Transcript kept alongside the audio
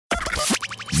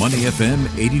Money FM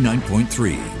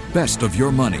 89.3. Best of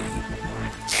your money.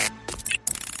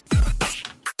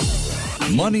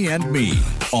 Money and Me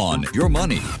on Your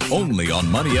Money. Only on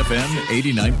Money FM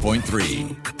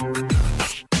 89.3.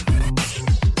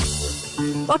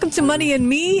 Welcome to Money and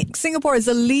Me. Singapore is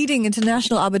a leading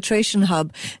international arbitration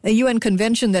hub. The UN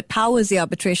convention that powers the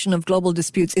arbitration of global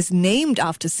disputes is named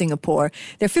after Singapore.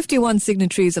 There are 51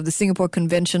 signatories of the Singapore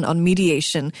Convention on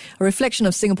Mediation, a reflection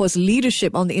of Singapore's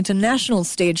leadership on the international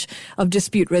stage of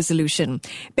dispute resolution.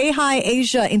 Beihai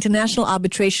Asia International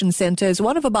Arbitration Centre is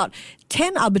one of about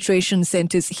 10 arbitration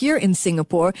centres here in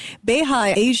Singapore.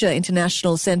 Beihai Asia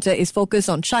International Centre is focused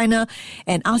on China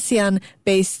and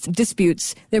ASEAN-based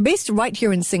disputes. They're based right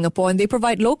here in Singapore, and they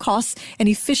provide low-cost and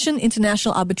efficient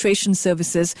international arbitration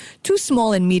services to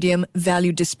small and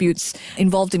medium-value disputes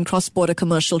involved in cross-border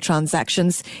commercial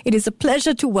transactions. It is a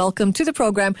pleasure to welcome to the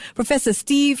program Professor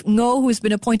Steve Ngo, who has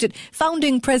been appointed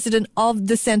founding president of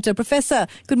the centre. Professor,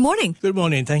 good morning. Good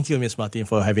morning. Thank you, Ms. Martin,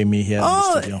 for having me here in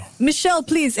the studio. Michelle,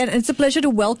 please, and it's a pleasure to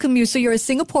welcome you. So you're a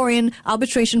Singaporean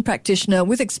arbitration practitioner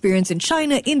with experience in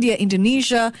China, India,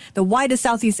 Indonesia, the wider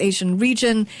Southeast Asian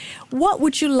region. What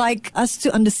would you like us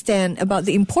to understand about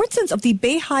the importance of the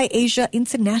Beihai Asia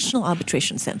International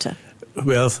Arbitration Centre?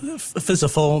 Well, first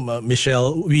of all,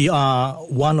 Michelle, we are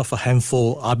one of a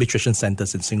handful of arbitration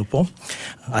centres in Singapore.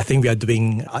 I think we are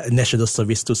doing national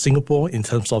service to Singapore in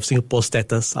terms of Singapore's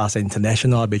status as an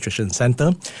international arbitration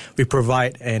centre. We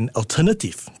provide an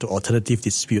alternative to alternative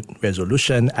dispute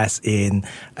resolution, as you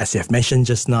have mentioned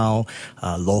just now,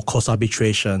 low-cost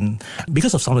arbitration,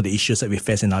 because of some of the issues that we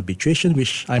face in arbitration,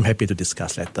 which I'm happy to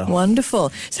discuss later.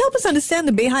 Wonderful. So help us understand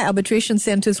the Beihai Arbitration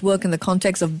Centre's work in the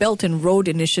context of Belt and Road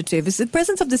Initiative. Is the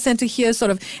presence of the centre here sort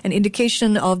of an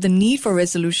indication of the need for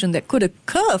resolution that could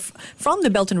occur from the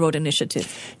Belt and Road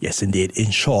Initiative? Yes, indeed. In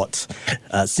short,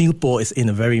 Singapore is in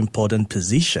a very important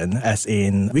position, as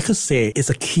in, we could say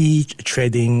it's a key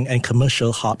trading and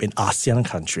commercial hub in ASEAN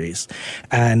countries.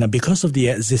 And because of the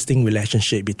existing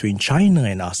relationship between China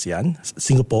and ASEAN,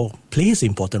 Singapore plays an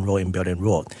important role in Belt and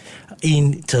Road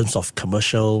in terms of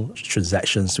commercial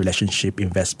transactions, relationship,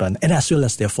 investment, and as well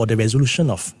as, therefore, the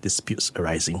resolution of disputes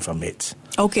arising from it.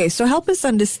 Okay, so help us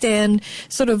understand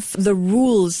sort of the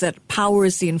rules that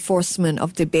powers the enforcement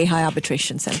of the Beihai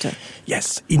Arbitration Centre.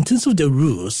 Yes, in terms of the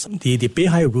rules, the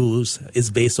Beihai rules is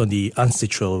based on the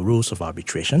UNCITRAL rules of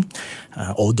arbitration,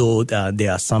 although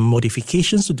there are some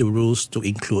modifications to the rules to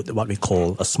include what we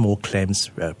call a small claims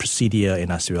procedure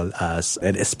and as well as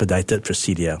an expedited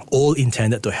procedure, all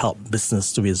intended to help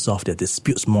business to resolve their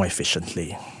disputes more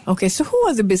efficiently. Okay, so who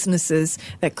are the businesses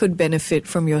that could benefit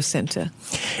from your centre?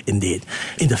 Indeed.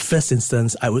 In the first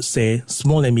instance, I would say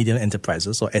small and medium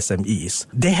enterprises, or SMEs,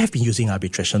 they have been using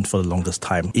arbitration for the longest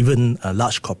time, even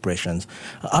large corporations.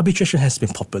 Arbitration has been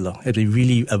popular. It's been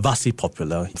really vastly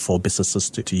popular for businesses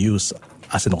to use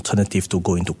as an alternative to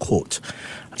going to court.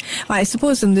 I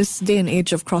suppose in this day and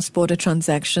age of cross-border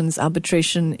transactions,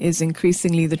 arbitration is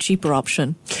increasingly the cheaper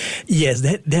option. Yes,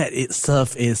 that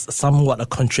itself is somewhat a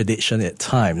contradiction at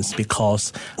times,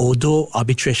 because although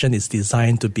arbitration is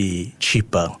designed to be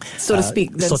cheaper, so to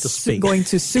speak, going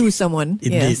to sue someone.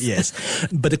 Indeed, yes.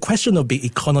 But the question of being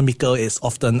economical is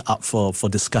often up for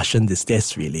discussion these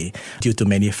days, really, due to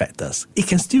many factors. It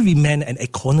can still remain an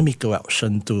economical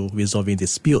option to resolving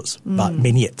disputes, but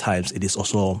many at times it is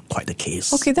also quite the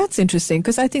case. Okay, that's interesting,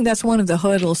 because I think that's one of the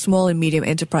hurdles small and medium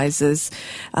enterprises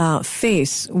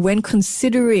face when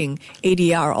considering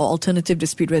ADR, or alternative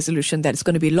dispute resolution, that it's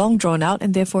going to be long drawn out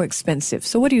and therefore expensive.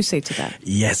 So what do you say to that?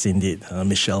 Yes, indeed,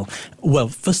 Michelle. Well,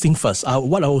 first thing first,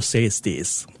 what I will say is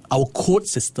this. Our court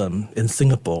system in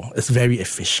Singapore is very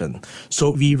efficient. So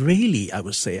we really, I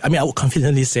would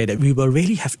confidently say that we will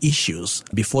really have issues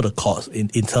before the court in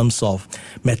terms of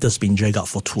matters being dragged out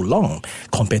for too long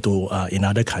compared to in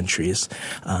other countries.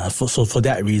 So for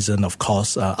that reason, of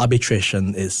course,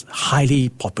 arbitration is highly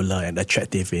popular and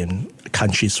attractive in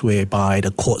countries whereby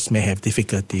the courts may have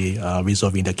difficulty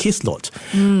resolving the caseload.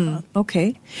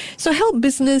 Okay. So help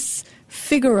business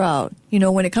figure out,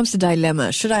 when it comes to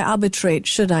dilemma, should I arbitrate,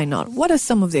 should I not? What are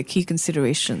some of their key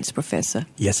considerations, Professor?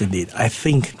 Yes, indeed. I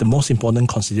think the most important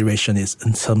consideration is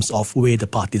in terms of where the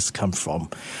parties come from.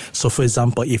 So, for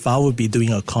example, if I would be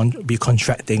doing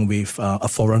contracting with a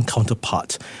foreign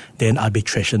counterpart, then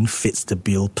arbitration fits the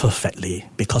bill perfectly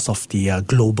because of the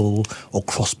global or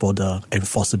cross-border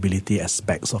enforceability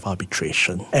aspects of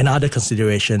arbitration. Another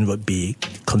consideration would be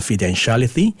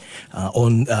confidentiality.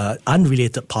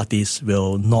 Unrelated parties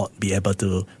will not be able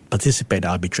to participate in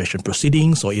arbitration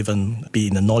proceedings or even be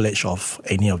in the knowledge of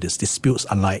any of these disputes,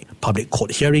 unlike public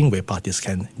court hearing where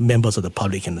members of the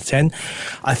public can attend.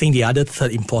 I think the other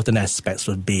third important aspects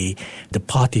would be the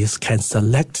parties can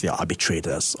select their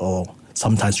arbitrators, or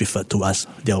sometimes referred to as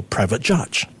their private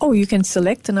judge. Oh, you can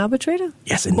select an arbitrator?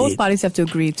 Yes, indeed. Both parties have to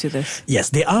agree to this?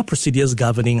 Yes, there are procedures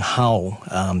governing how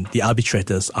the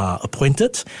arbitrators are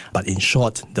appointed, but in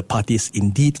short, the parties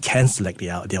indeed can select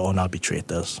their own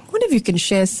arbitrators. I wonder if you can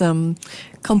share some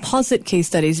composite case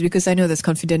studies, because I know there's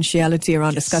confidentiality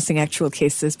around discussing actual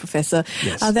cases, Professor,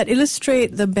 that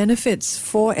illustrate the benefits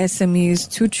for SMEs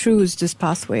to choose this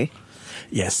pathway.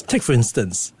 Yes. Take, for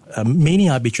instance, many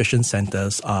arbitration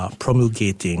centers are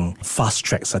promulgating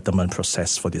fast-track settlement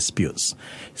process for disputes.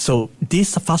 So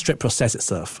this fast-track process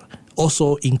itself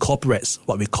also incorporates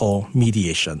what we call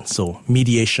mediation. So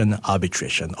mediation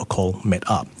arbitration, or called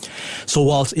MED-ARB. So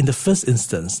whilst in the first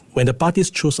instance, when the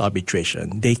parties choose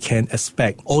arbitration, they can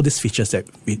expect all these features that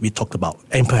we talked about,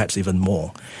 and perhaps even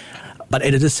more. But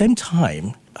at the same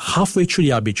time, halfway through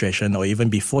the arbitration or even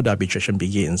before the arbitration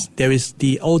begins, there is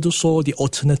also the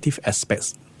alternative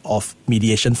aspects of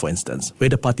mediation, for instance, where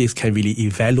the parties can really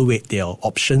evaluate their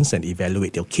options and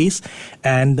evaluate their case.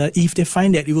 And if they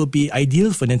find that it will be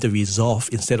ideal for them to resolve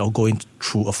instead of going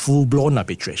through a full-blown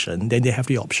arbitration, then they have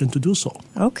the option to do so.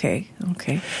 Okay.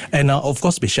 And of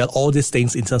course, Michelle, all these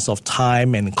things in terms of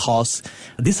time and cost,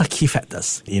 these are key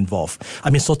factors involved. I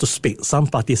mean, so to speak, some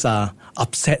parties are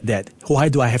upset that why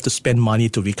do I have to spend money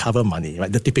to recover money,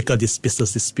 right? The typical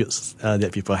business disputes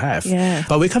that people have. Yeah.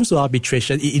 But when it comes to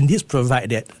arbitration, it indeed provides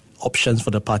that options for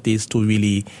the parties to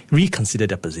really reconsider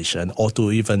their position or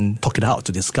to even talk it out,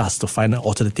 to discuss, to find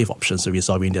alternative options to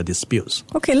resolving their disputes.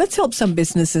 Okay, let's help some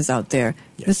businesses out there.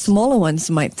 Yes. The smaller ones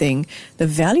might think, the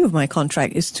value of my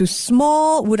contract is too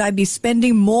small. Would I be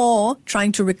spending more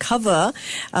trying to recover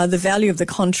the value of the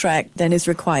contract than is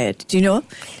required? Do you know?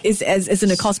 As in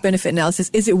a cost-benefit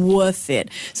analysis, is it worth it?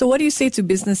 So what do you say to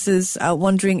businesses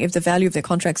wondering if the value of their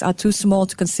contracts are too small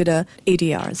to consider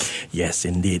ADRs? Yes,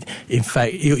 indeed. In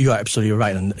fact, you are absolutely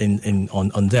right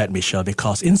on that, Michelle,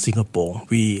 because in Singapore,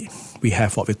 we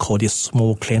have what we call the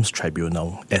Small Claims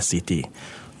Tribunal, SCT.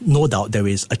 No doubt there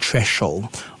is a threshold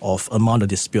of amount of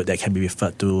dispute that can be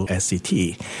referred to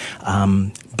SCT.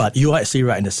 But you are actually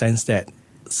right in the sense that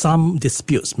some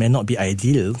disputes may not be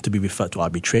ideal to be referred to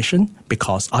arbitration,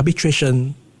 because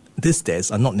arbitration these days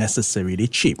are not necessarily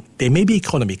cheap. They may be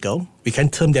economical, we can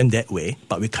term them that way,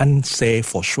 but we can't say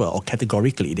for sure or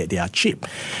categorically that they are cheap.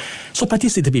 So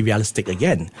parties need to be realistic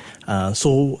again.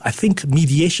 So I think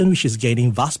mediation, which is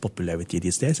gaining vast popularity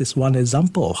these days, is one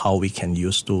example of how we can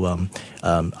use to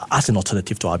as an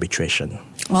alternative to arbitration.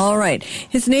 All right.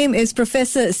 His name is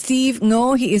Professor Steve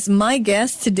Ngo. He is my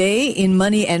guest today in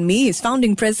Money and Me. He's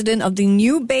founding president of the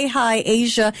New Beihai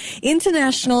Asia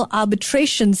International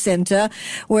Arbitration Center.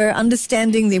 We're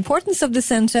understanding the importance of the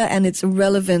center and its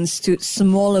relevance to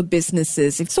smaller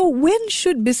businesses. So when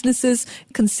should businesses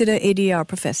consider ADR,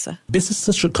 Professor?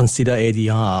 Businesses should consider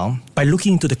ADR by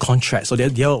looking into the contract, so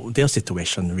their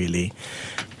situation really.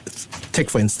 Take,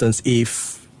 for instance,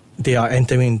 if they are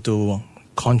entering into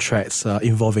contracts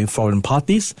involving foreign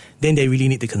parties, then they really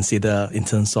need to consider in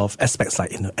terms of aspects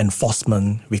like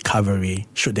enforcement, recovery,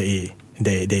 should they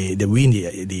win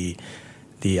the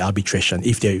arbitration,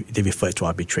 if they refer to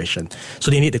arbitration. So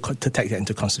they need to take that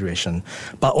into consideration.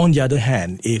 But on the other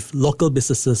hand, if local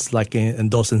businesses like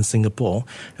those in Singapore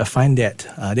find that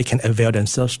they can avail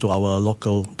themselves to our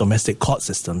local domestic court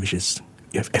system, which is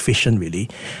efficient really,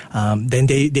 then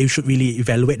they should really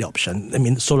evaluate the option. I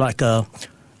mean, so like a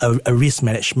risk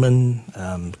management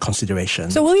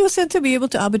consideration. So will your center be able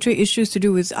to arbitrate issues to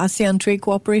do with ASEAN trade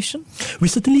cooperation? We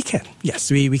certainly can. Yes,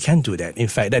 we can do that. In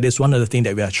fact, that is one of the things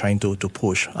that we are trying to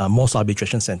push. Most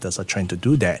arbitration centers are trying to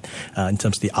do that in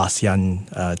terms of the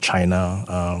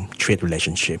ASEAN-China trade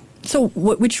relationship. So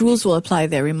which rules will apply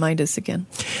there? Remind us again.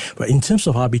 Well, in terms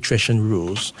of arbitration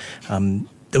rules,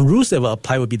 the rules that will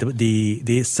apply will be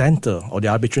the center or the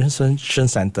arbitration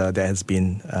center that has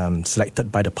been selected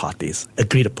by the parties,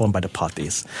 agreed upon by the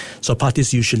parties. So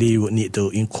parties usually would need to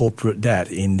incorporate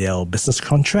that in their business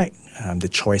contract, the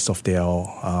choice of their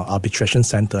arbitration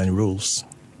center and rules.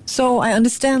 So I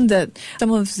understand that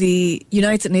some of the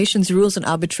United Nations rules on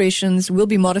arbitrations will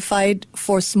be modified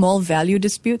for small value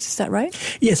disputes. Is that right?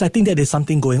 Yes, I think that is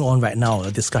something going on right now,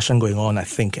 a discussion going on, I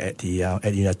think, at the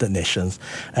United Nations.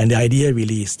 And the idea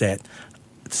really is that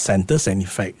centers and, in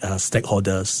fact,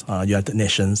 stakeholders, United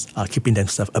Nations, are keeping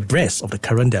themselves abreast of the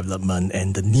current development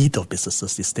and the need of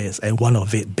businesses these days, and one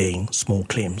of it being small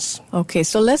claims. Okay,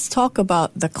 so let's talk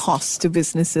about the costs to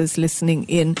businesses listening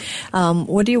in.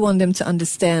 What do you want them to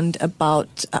understand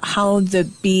about how the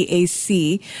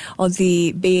BAC or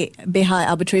the Beihai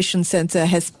Arbitration Center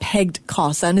has pegged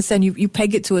costs? I understand you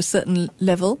peg it to a certain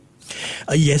level.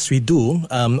 Yes, we do.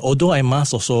 Although I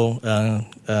must also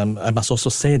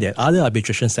say that other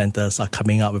arbitration centers are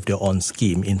coming up with their own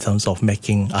scheme in terms of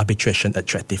making arbitration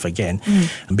attractive again,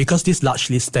 because this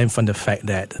largely stems from the fact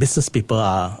that business people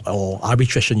or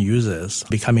arbitration users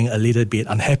becoming a little bit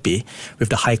unhappy with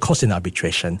the high cost in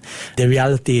arbitration. The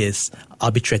reality is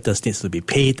arbitrators need to be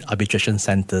paid. Arbitration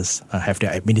centers have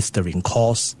their administering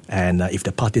costs, and if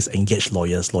the parties engage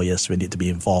lawyers will need to be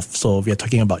involved. So we are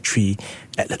talking about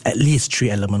at least three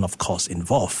elements of cost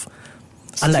involved.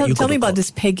 Tell me about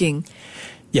this pegging.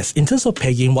 Yes, in terms of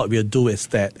pegging, what we'll do is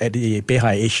that at the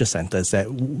Beihai Asia Center is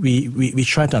that we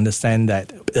try to understand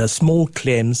that small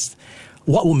claims,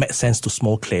 what would make sense to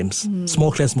small claims?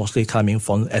 Small claims mostly coming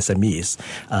from SMEs,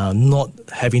 not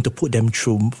having to put them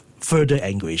through further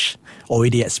anguish,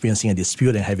 already experiencing a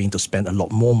dispute and having to spend a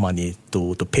lot more money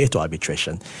to pay to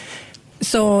arbitration.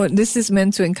 So this is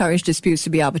meant to encourage disputes to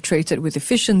be arbitrated with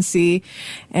efficiency,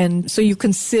 and so you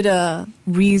consider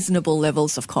reasonable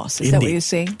levels of cost. Is that what you're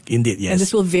saying? Indeed, yes. And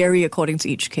this will vary according to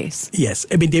each case? Yes.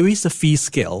 I mean, there is a fee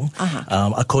scale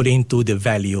according to the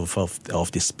value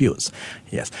of disputes.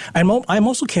 Yes. I'm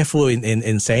also careful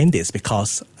in saying this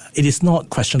because it is not a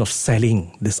question of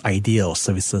selling this idea or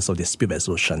services of dispute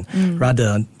resolution.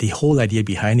 Rather, the whole idea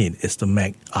behind it is to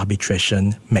make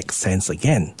arbitration make sense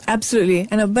again. Absolutely.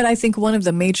 But I think one of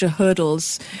the major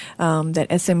hurdles that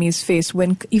SMEs face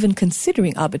when even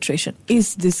considering arbitration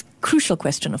is this crucial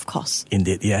question of cost.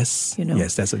 Indeed, yes.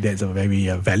 Yes, that's a very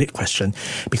valid question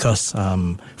because,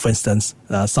 for instance,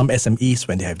 some SMEs,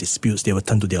 when they have disputes, they will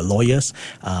turn to their lawyers.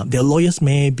 Their lawyers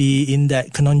may be in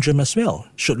that conundrum as well.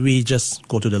 Should we just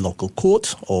go to the local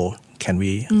court, or can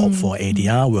we opt for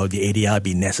ADR? Will the ADR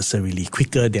be necessarily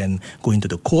quicker than going to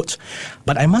the court?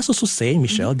 But I must also say,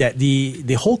 Michelle, that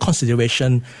the whole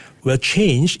consideration will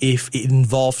change if it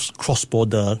involves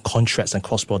cross-border contracts and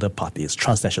cross-border parties,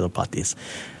 transnational parties.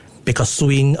 Because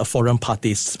suing a foreign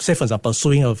party, say for example,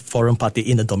 suing a foreign party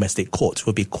in a domestic court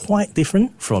will be quite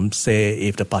different from, say,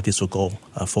 if the parties will go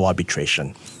for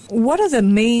arbitration. What are the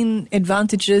main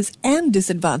advantages and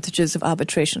disadvantages of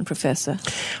arbitration, Professor?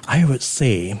 I would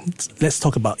say,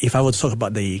 if I were to talk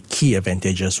about the key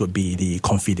advantages, would be the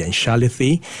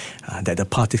confidentiality, that the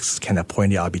parties can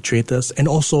appoint the arbitrators, and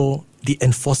also the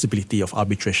enforceability of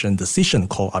arbitration decision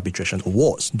called arbitration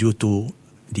awards due to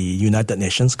the United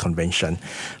Nations Convention.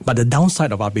 But the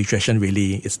downside of arbitration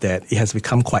really is that it has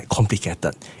become quite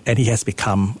complicated, and it has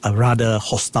become a rather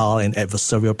hostile and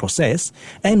adversarial process,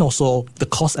 and also the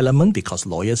cost element because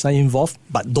lawyers are involved,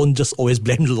 but don't just always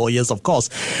blame the lawyers, of course,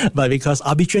 but because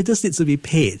arbitrators need to be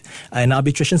paid and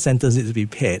arbitration centers need to be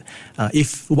paid.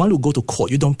 If one will go to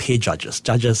court, you don't pay judges.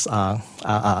 Judges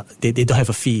they don't have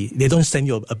a fee. They don't send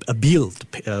you a bill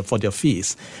for their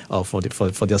fees or for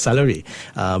their salary.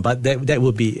 But that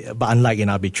would be. But unlike in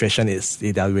arbitration, it's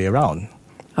the other way around.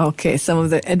 Okay, some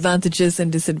of the advantages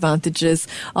and disadvantages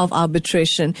of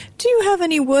arbitration. Do you have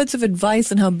any words of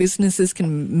advice on how businesses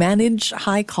can manage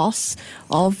high costs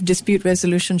of dispute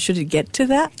resolution should it get to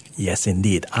that? Yes,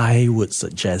 indeed. I would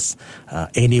suggest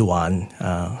anyone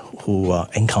who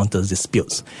encounters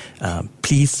disputes,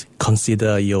 please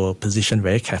consider your position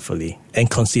very carefully and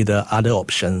consider other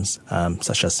options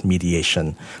such as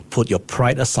mediation. Put your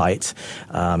pride aside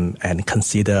and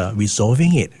consider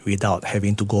resolving it without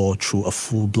having to go through a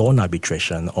full-blown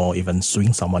arbitration or even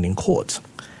suing someone in court.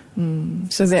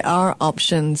 So there are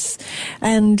options.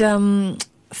 And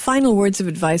final words of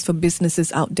advice for businesses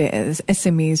out there, as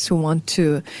SMEs who want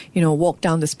to, walk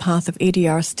down this path of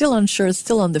ADR, still unsure,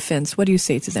 still on the fence. What do you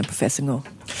say to them, Professor Ngo?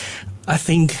 I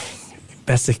think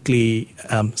basically,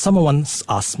 someone once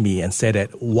asked me and said that,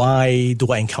 why do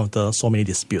I encounter so many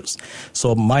disputes?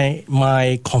 So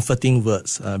my comforting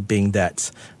words being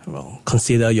that,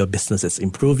 consider your business is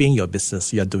improving, you're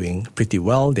doing pretty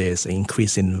well, there's an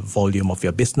increase in volume of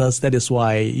your business. That is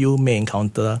why you may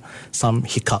encounter some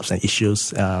hiccups and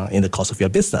issues in the course of your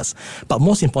business. But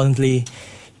most importantly,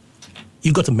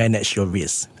 you got to manage your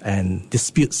risk, and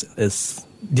disputes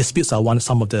are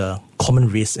some of the common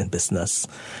risks in business.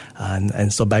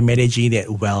 And so by managing it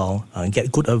well,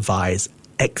 get good advice,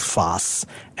 act fast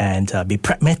and be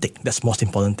pragmatic. That's the most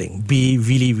important thing. Be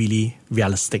really, really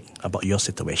realistic about your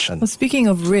situation. Well, speaking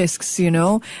of risks,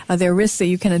 there are risks that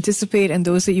you can anticipate and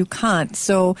those that you can't.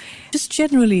 So just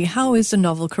generally, how is the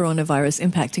novel coronavirus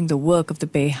impacting the work of the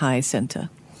Beihai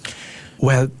Center?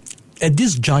 Well, at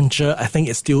this juncture, I think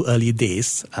it's still early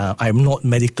days. I'm not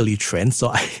medically trained,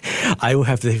 so I will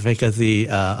have difficulty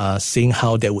seeing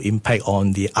how that will impact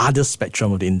on the other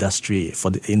spectrum of the industry,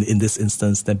 in this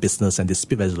instance, the business and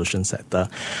dispute resolution sector.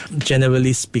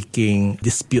 Generally speaking,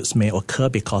 disputes may occur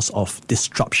because of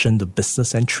disruption to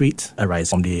business and trade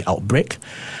arising from the outbreak.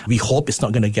 We hope it's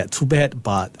not going to get too bad,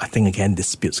 but I think, again,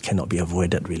 disputes cannot be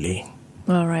avoided, really.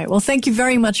 All right. Well, thank you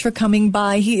very much for coming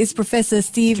by. He is Professor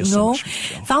Steve Ngo,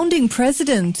 founding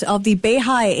president of the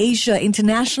Beihai Asia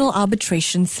International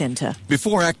Arbitration Center.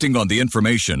 Before acting on the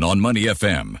information on Money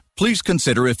FM, please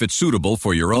consider if it's suitable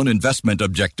for your own investment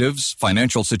objectives,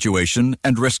 financial situation,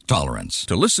 and risk tolerance.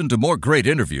 To listen to more great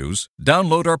interviews,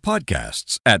 download our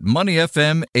podcasts at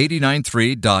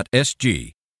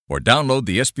moneyfm893.sg or download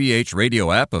the SPH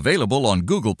radio app available on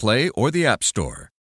Google Play or the App Store.